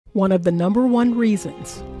One of the number one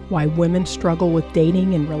reasons why women struggle with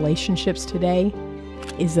dating and relationships today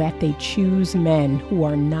is that they choose men who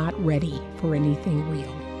are not ready for anything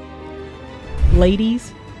real.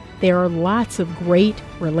 Ladies, there are lots of great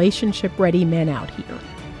relationship-ready men out here.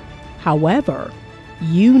 However,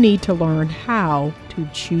 you need to learn how to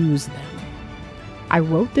choose them. I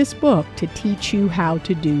wrote this book to teach you how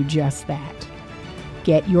to do just that.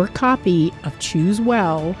 Get your copy of Choose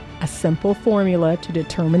Well, a simple formula to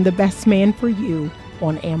determine the best man for you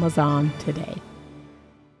on Amazon today.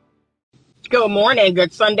 Good morning.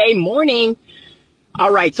 Good Sunday morning.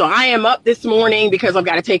 All right. So I am up this morning because I've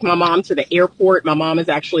got to take my mom to the airport. My mom is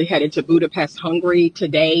actually headed to Budapest, Hungary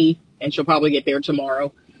today, and she'll probably get there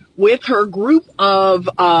tomorrow with her group of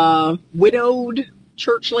widowed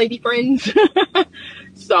church lady friends.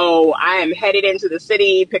 So I am headed into the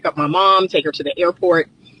city, pick up my mom, take her to the airport,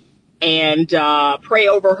 and pray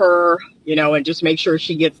over her, and just make sure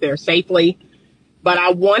she gets there safely. But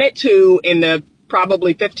I wanted to, in the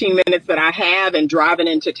probably 15 minutes that I have and driving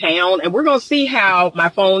into town, and we're going to see how my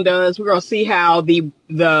phone does. We're going to see how the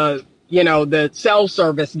cell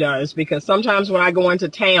service does, because sometimes when I go into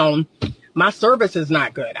town, my service is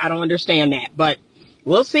not good. I don't understand that, but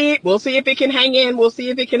we'll see. We'll see if it can hang in. We'll see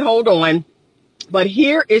if it can hold on. But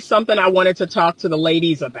here is something I wanted to talk to the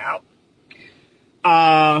ladies about.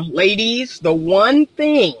 Ladies, the one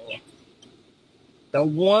thing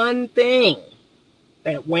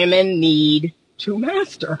that women need to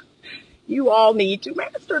master. You all need to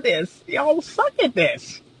master this. Y'all suck at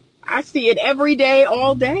this. I see it every day,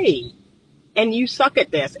 all day. And you suck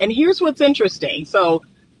at this. And here's what's interesting. So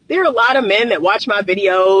there are a lot of men that watch my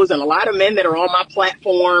videos and a lot of men that are on my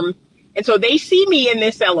platform. And so they see me in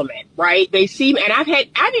this element, right? They see me, and I've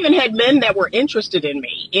even had men that were interested in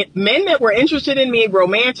me, men that were interested in me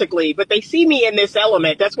romantically, but they see me in this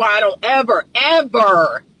element. That's why I don't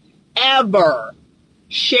ever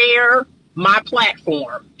share my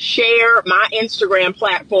platform, share my Instagram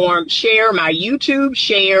platform, share my YouTube,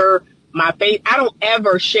 share my face. I don't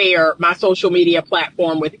ever share my social media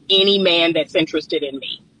platform with any man that's interested in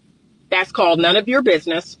me. That's called none of your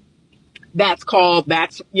business. That's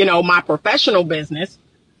my professional business.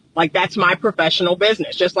 Like, that's my professional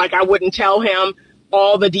business. Just like I wouldn't tell him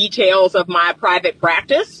all the details of my private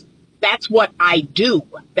practice. That's what I do.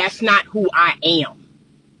 That's not who I am.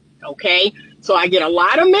 Okay. So I get a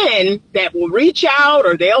lot of men that will reach out,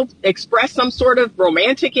 or they'll express some sort of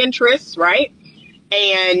romantic interest, right?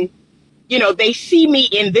 And, they see me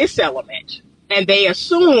in this element and they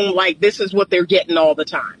assume like this is what they're getting all the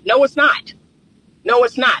time. No, it's not. No,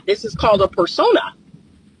 it's not. This is called a persona.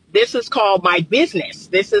 This is called my business.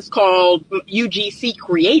 This is called UGC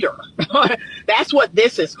creator. That's what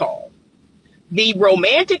this is called. The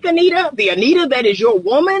romantic Anita, the Anita that is your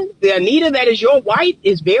woman, the Anita that is your wife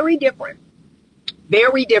is very different.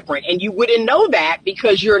 Very different. And you wouldn't know that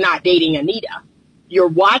because you're not dating Anita. You're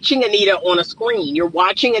watching Anita on a screen. You're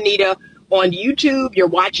watching Anita on YouTube. You're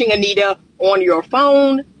watching Anita on your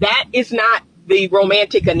phone. That is not the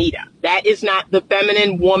romantic Anita. That is not the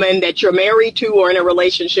feminine woman that you're married to or in a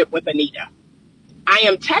relationship with Anita. I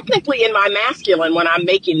am technically in my masculine when I'm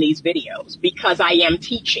making these videos because I am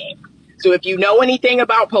teaching. So if you know anything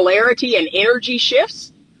about polarity and energy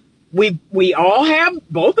shifts, we all have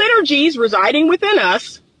both energies residing within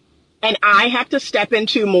us, and I have to step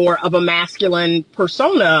into more of a masculine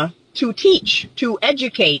persona to teach, to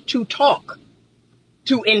educate, to talk,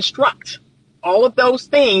 to instruct. All of those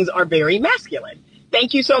things are very masculine.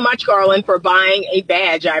 Thank you so much, Garland, for buying a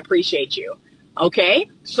badge. I appreciate you. Okay,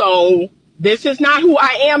 so this is not who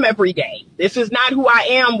I am every day. This is not who I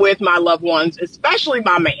am with my loved ones, especially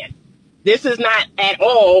my man. This is not at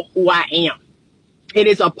all who I am. It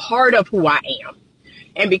is a part of who I am.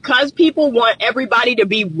 And because people want everybody to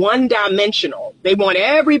be one-dimensional, they want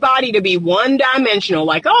everybody to be one-dimensional,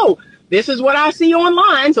 like, oh, this is what I see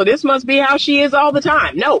online, so this must be how she is all the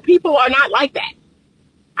time. No, people are not like that.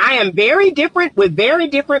 I am very different with very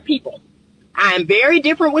different people. I am very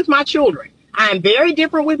different with my children. I am very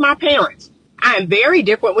different with my parents. I am very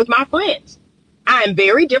different with my friends. I am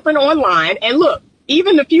very different online. And look,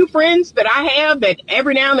 even the few friends that I have that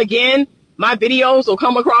every now and again, my videos will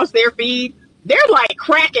come across their feed, they're like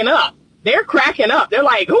cracking up. They're cracking up. They're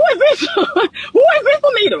like, who is this? Who is this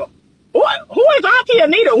Anita? Who is Auntie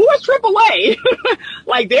Anita? Who is AAA?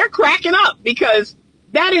 Like, they're cracking up because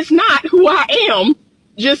that is not who I am.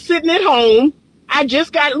 Just sitting at home.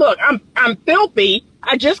 I'm filthy.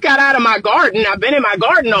 I just got out of my garden. I've been in my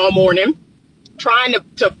garden all morning trying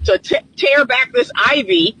to tear back this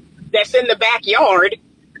ivy that's in the backyard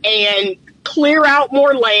and clear out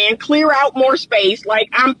more land, clear out more space. Like,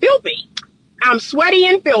 I'm filthy. I'm sweaty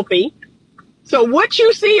and filthy. So what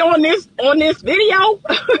you see on this video,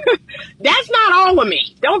 that's not all of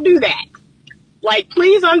me. Don't do that. Like,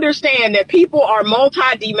 please understand that people are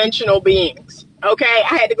multi-dimensional beings. Okay,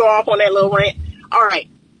 I had to go off on that little rant. All right,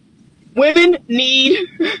 women need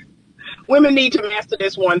to master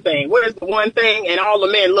this one thing. What is the one thing? And all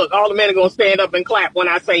the men, look, all the men are gonna stand up and clap when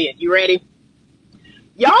I say it. You ready?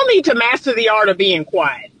 Y'all need to master the art of being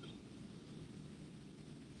quiet.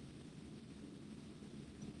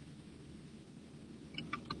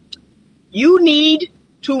 You need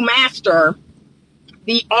to master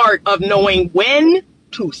the art of knowing when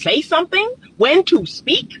to say something, when to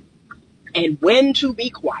speak, and when to be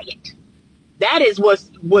quiet. That is what's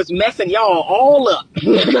messing y'all all up.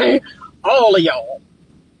 All of y'all.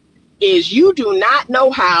 Is you do not know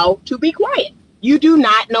how to be quiet. You do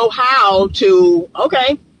not know how to,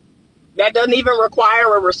 okay, that doesn't even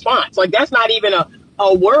require a response. Like, that's not even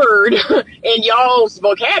a word in y'all's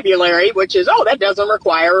vocabulary, which is, oh, that doesn't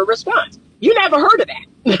require a response. You never heard of that.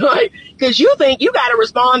 Like, because you think you got to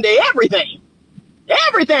respond to everything.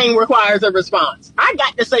 Everything requires a response. I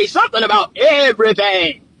got to say something about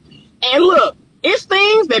everything. And look, it's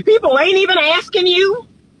things that people ain't even asking you.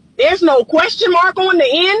 There's no question mark on the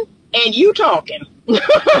end, and you talking.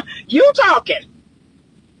 You talking.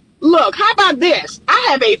 Look, how about this? I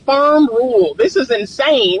have a firm rule. This is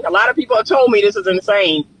insane. A lot of people have told me this is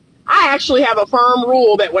insane. I actually have a firm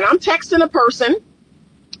rule that when I'm texting a person,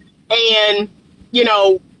 and, you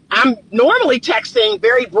know, I'm normally texting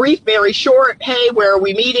very brief, very short. Hey, where are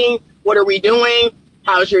we meeting? What are we doing?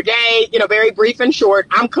 How's your day? You know, very brief and short.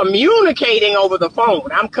 I'm communicating over the phone.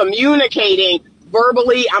 I'm communicating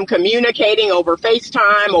verbally. I'm communicating over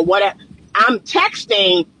FaceTime or whatever. I'm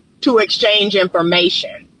texting to exchange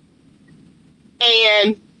information.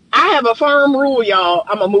 And I have a firm rule, y'all.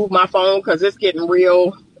 I'm going to move my phone because it's getting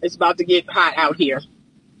real. It's about to get hot out here.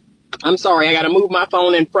 I'm sorry, I got to move my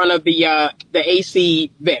phone in front of the AC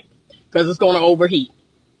vent because it's going to overheat.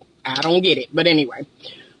 I don't get it, but anyway.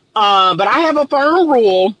 But I have a firm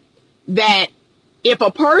rule that if a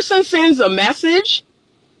person sends a message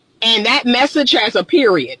and that message has a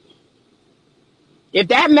period, if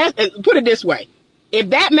that put it this way, if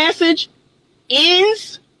that message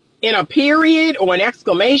ends in a period or an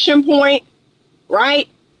exclamation point, right,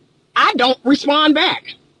 I don't respond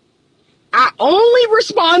back. I only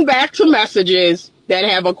respond back to messages that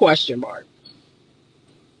have a question mark.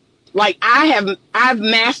 Like I've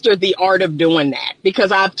mastered the art of doing that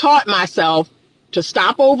because I've taught myself to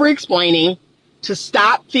stop over explaining, to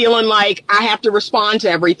stop feeling like I have to respond to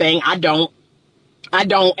everything. I don't.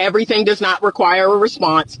 Everything does not require a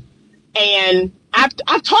response. And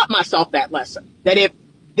I've taught myself that lesson, that if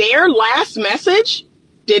their last message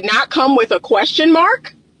did not come with a question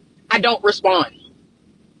mark, I don't respond.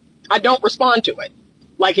 I don't respond to it.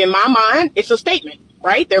 Like in my mind, it's a statement,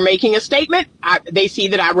 right? They're making a statement. They see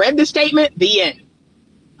that I read the statement, the end.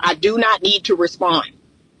 I do not need to respond.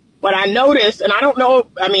 But I noticed, and I don't know,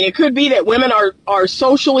 I mean, it could be that women are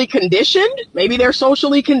socially conditioned. Maybe they're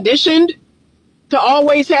socially conditioned to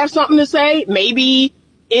always have something to say. Maybe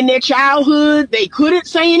in their childhood, they couldn't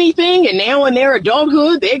say anything. And now in their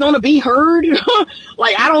adulthood, they're going to be heard.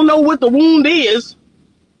 Like, I don't know what the wound is.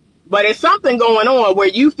 But it's something going on where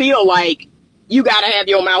you feel like you got to have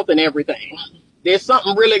your mouth in everything. There's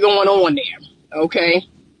something really going on there. Okay.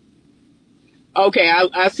 Okay.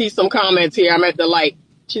 I see some comments here. I'm at the light.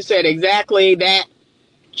 She said exactly that.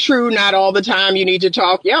 True. Not all the time you need to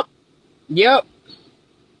talk. Yep. Yep.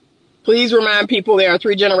 Please remind people there are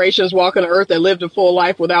 3 generations walking the earth that lived a full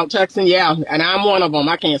life without texting. Yeah. And I'm one of them.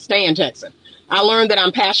 I can't stand texting. I learned that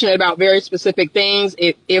I'm passionate about very specific things.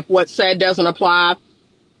 If what's said doesn't apply,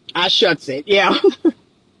 I shuts it. Yeah.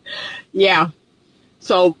 Yeah.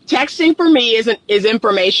 So texting for me is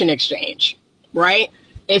information exchange, right?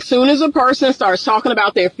 As soon as a person starts talking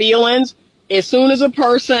about their feelings, as soon as a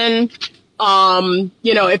person,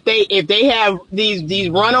 you know, if they have these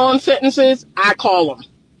run-on sentences, I call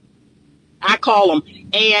them.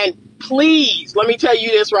 And please, let me tell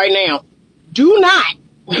you this right now. Do not,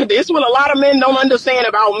 this is what a lot of men don't understand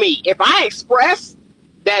about me. If I express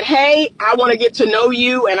that, hey, I want to get to know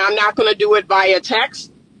you and I'm not going to do it via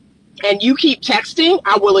text, and you keep texting,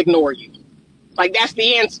 I will ignore you. Like, that's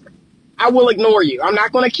the answer. I will ignore you. I'm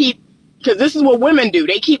not going to keep, because this is what women do.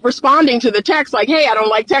 They keep responding to the text like, hey, I don't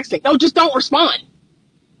like texting. No, just don't respond.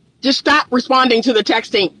 Just stop responding to the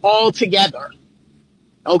texting altogether.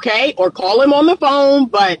 Okay? Or call him on the phone,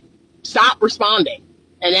 but stop responding.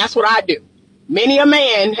 And that's what I do. Many a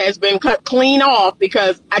man has been cut clean off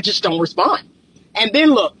because I just don't respond. And then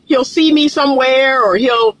look, he'll see me somewhere or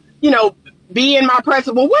he'll, you know, be in my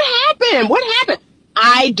presence. Well, what happened? What happened?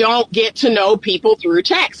 I don't get to know people through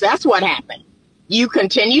text. That's what happened. You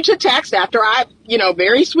continue to text after I,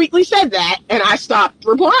 very sweetly said that, and I stopped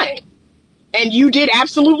replying. And you did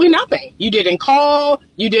absolutely nothing. You didn't call.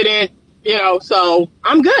 You didn't, so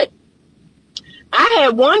I'm good. I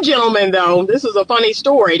had one gentleman, though. This is a funny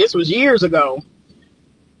story. This was years ago.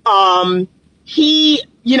 He,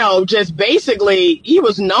 just basically, he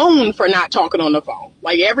was known for not talking on the phone.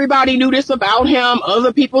 Like, everybody knew this about him.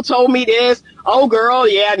 Other people told me this. Oh, girl,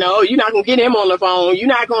 yeah, no, you're not going to get him on the phone. He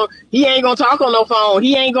ain't going to talk on the phone.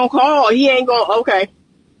 He ain't going to call.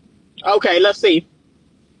 Okay, let's see.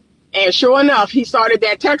 And sure enough, he started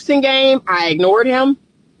that texting game. I ignored him.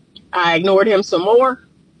 I ignored him some more.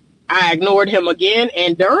 I ignored him again.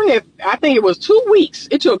 And I think it was 2 weeks.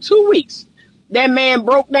 It took 2 weeks. That man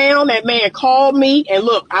broke down. That man called me. And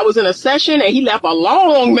look, I was in a session and he left a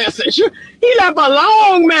long message.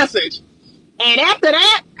 And after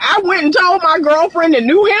that, I went and told my girlfriend that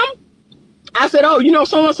knew him. I said, oh,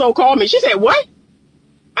 so-and-so called me. She said, what?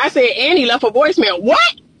 I said, and he left a voicemail.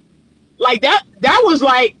 What? Like that was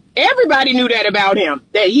like, everybody knew that about him,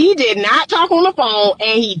 that he did not talk on the phone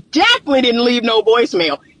and he definitely didn't leave no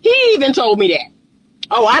voicemail. He even told me that.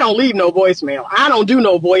 Oh, I don't leave no voicemail. I don't do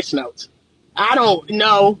no voice notes. I don't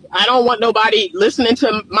want nobody listening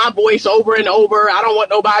to my voice over and over. I don't want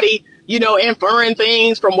nobody, inferring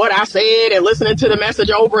things from what I said and listening to the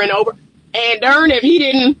message over and over. And darn if he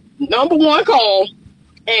didn't, number one, call,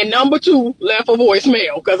 and number two, left a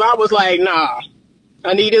voicemail. Because I was like, nah,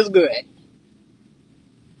 Anita's good.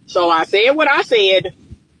 So I said what I said.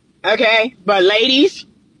 Okay. But ladies,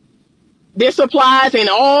 this applies in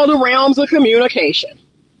all the realms of communication.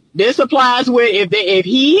 This applies with if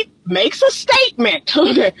he makes a statement,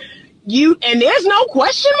 and there's no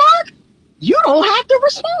question mark, you don't have to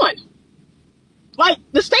respond. Like,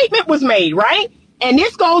 the statement was made, right? And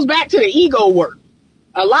this goes back to the ego work.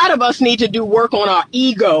 A lot of us need to do work on our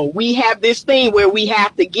ego. We have this thing where we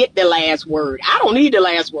have to get the last word. I don't need the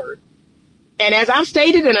last word. And as I've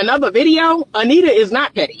stated in another video, Anita is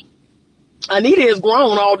not petty. Anita is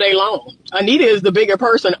grown all day long. Anita is the bigger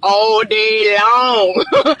person all day long.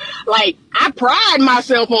 Like, I pride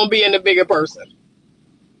myself on being the bigger person.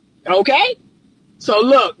 Okay? So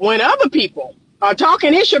look, when other people are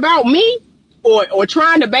talking ish about me or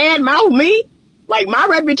trying to badmouth me, like, my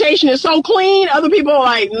reputation is so clean, other people are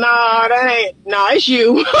like, nah, it's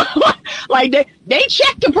you. Like, they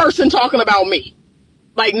check the person talking about me.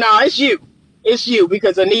 Like, nah, it's you. It's you,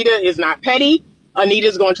 because Anita is not petty.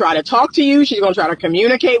 Anita's going to try to talk to you. She's going to try to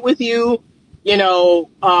communicate with you.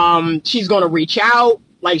 She's going to reach out.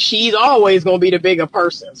 Like, she's always going to be the bigger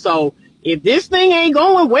person. So if this thing ain't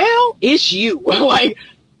going well, it's you. Like,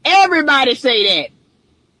 everybody say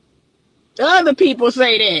that. Other people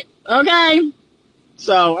say that. Okay?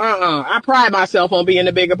 So, I pride myself on being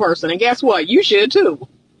the bigger person. And guess what? You should too.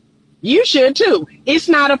 You should too. It's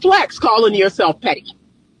not a flex calling yourself petty.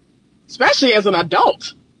 Especially as an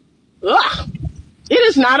adult. Ugh. It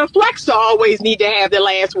is not a flex to always need to have the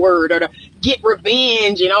last word or to get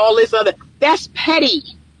revenge and all this other. That's petty.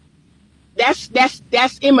 That's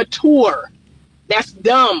immature. That's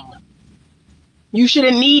dumb. You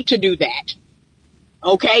shouldn't need to do that.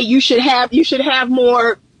 Okay? You should have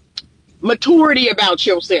more maturity about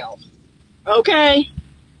yourself. Okay?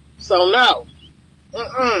 So no.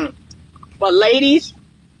 But ladies,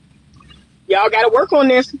 y'all got to work on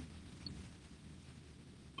this.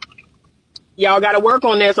 Y'all got to work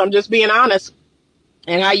on this. I'm just being honest.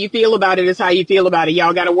 And how you feel about it is how you feel about it.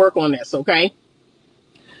 Y'all got to work on this, okay?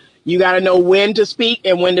 You got to know when to speak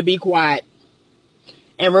and when to be quiet.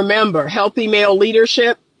 And remember, healthy male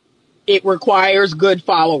leadership, it requires good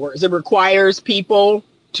followers. It requires people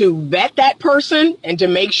to vet that person and to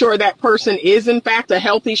make sure that person is, in fact, a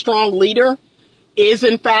healthy, strong leader, is,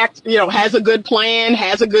 in fact, has a good plan,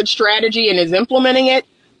 has a good strategy, and is implementing it.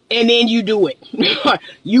 And then you do it.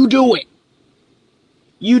 You do it.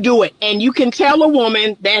 You do it. And you can tell a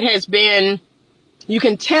woman that has been,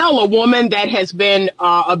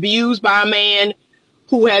 abused by a man,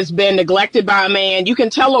 who has been neglected by a man. You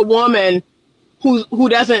can tell a woman who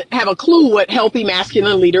doesn't have a clue what healthy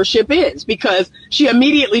masculine leadership is, because she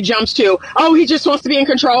immediately jumps to, oh, he just wants to be in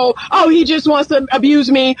control. Oh, he just wants to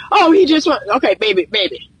abuse me. Oh, okay, baby,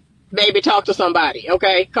 talk to somebody.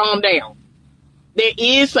 Okay, calm down. There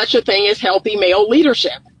is such a thing as healthy male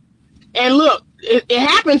leadership. And look, it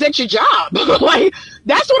happens at your job. Like,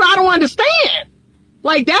 that's what I don't understand.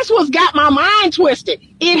 Like, that's what's got my mind twisted.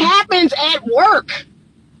 It happens at work.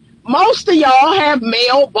 Most of y'all have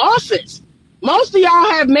male bosses. Most of y'all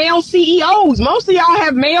have male CEOs. Most of y'all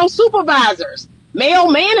have male supervisors, male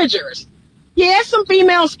managers. Yeah, some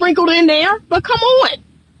females sprinkled in there, but come on.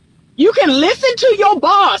 You can listen to your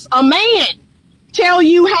boss, a man, tell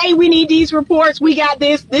you, hey, we need these reports. We got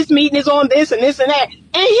this meeting is on this and this and that.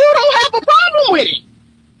 And you don't have a problem with it.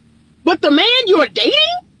 But the man you're dating,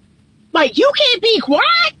 like, you can't be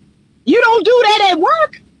quiet. You don't do that at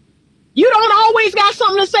work. You don't always got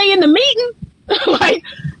something to say in the meeting. Like,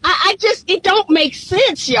 I just, it don't make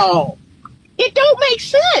sense, y'all. It don't make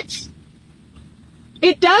sense.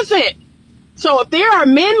 It doesn't. So if there are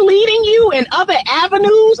men leading you in other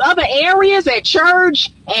avenues, other areas, at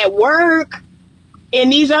church, at work, in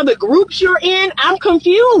these other groups you're in, I'm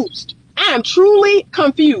confused. I am truly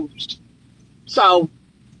confused. So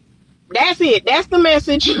that's it. That's the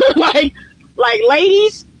message. like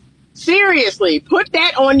ladies, seriously, put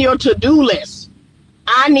that on your to-do list.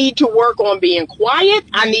 I need to work on being quiet.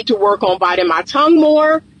 I need to work on biting my tongue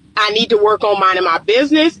more. I need to work on minding my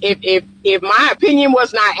business. If my opinion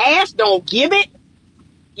was not asked, don't give it.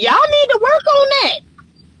 Y'all need to work on that.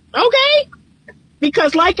 Okay?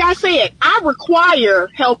 Because like I said, I require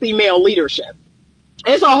healthy male leadership.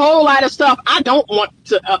 There's a whole lot of stuff I don't want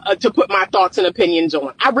to put my thoughts and opinions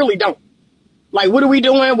on. I really don't. Like, what are we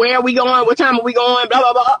doing? Where are we going? What time are we going? Blah,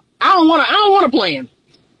 blah, blah. I don't want to plan.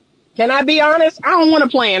 Can I be honest? I don't want to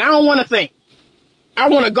plan. I don't want to think. I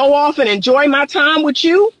want to go off and enjoy my time with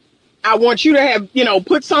you. I want you to have,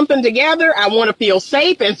 put something together. I want to feel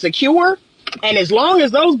safe and secure. And as long as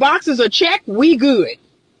those boxes are checked, we good.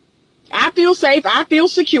 I feel safe. I feel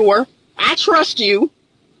secure. I trust you.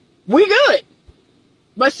 We good.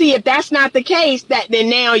 But see, if that's not the case, then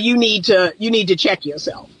now you need to check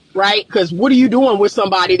yourself, right? Because what are you doing with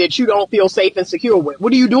somebody that you don't feel safe and secure with?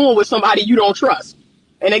 What are you doing with somebody you don't trust?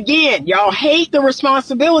 And again, y'all hate the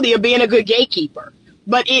responsibility of being a good gatekeeper,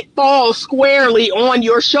 but it falls squarely on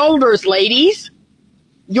your shoulders, ladies.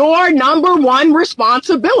 Your number one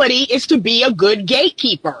responsibility is to be a good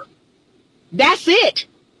gatekeeper. That's it.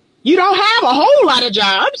 You don't have a whole lot of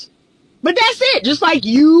jobs, but that's it. Just like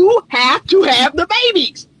you have to have the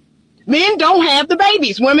babies. Men don't have the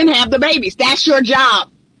babies. Women have the babies. That's your job.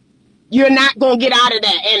 You're not going to get out of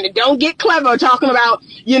that. And don't get clever talking about,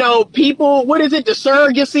 people, what is it, the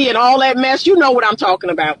surrogacy and all that mess. You know what I'm talking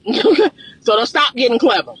about. So don't stop getting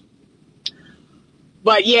clever.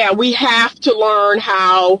 But yeah, we have to learn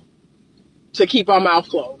how to keep our mouth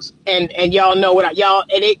closed. And y'all know what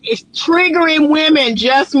it's triggering women,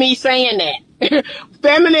 just me saying that.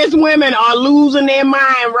 Feminist women are losing their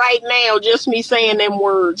mind right now, just me saying them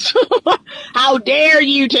words. How dare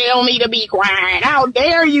you tell me to be quiet? How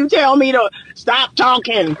dare you tell me to stop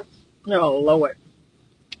talking? Oh, Lord.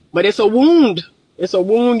 But it's a wound. It's a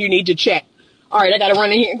wound you need to check. All right, I got to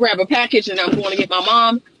run in here and grab a package, and I'm going to get my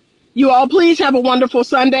mom. You all, please have a wonderful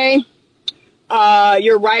Sunday.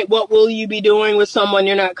 You're right. What will you be doing with someone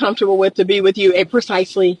you're not comfortable with to be with you?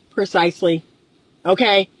 Precisely.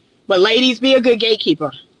 Okay? But ladies, be a good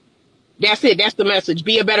gatekeeper. That's it. That's the message.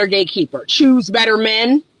 Be a better gatekeeper. Choose better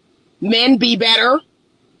men. Men, be better.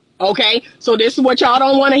 Okay? So this is what y'all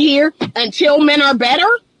don't want to hear. Until men are better,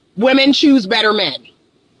 women choose better men.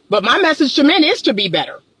 But my message to men is to be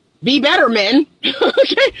better. Be better, men.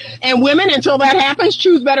 Okay? And women, until that happens,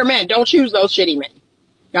 choose better men. Don't choose those shitty men.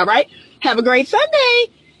 All right? Have a great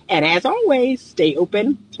Sunday. And as always, stay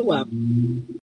open to love.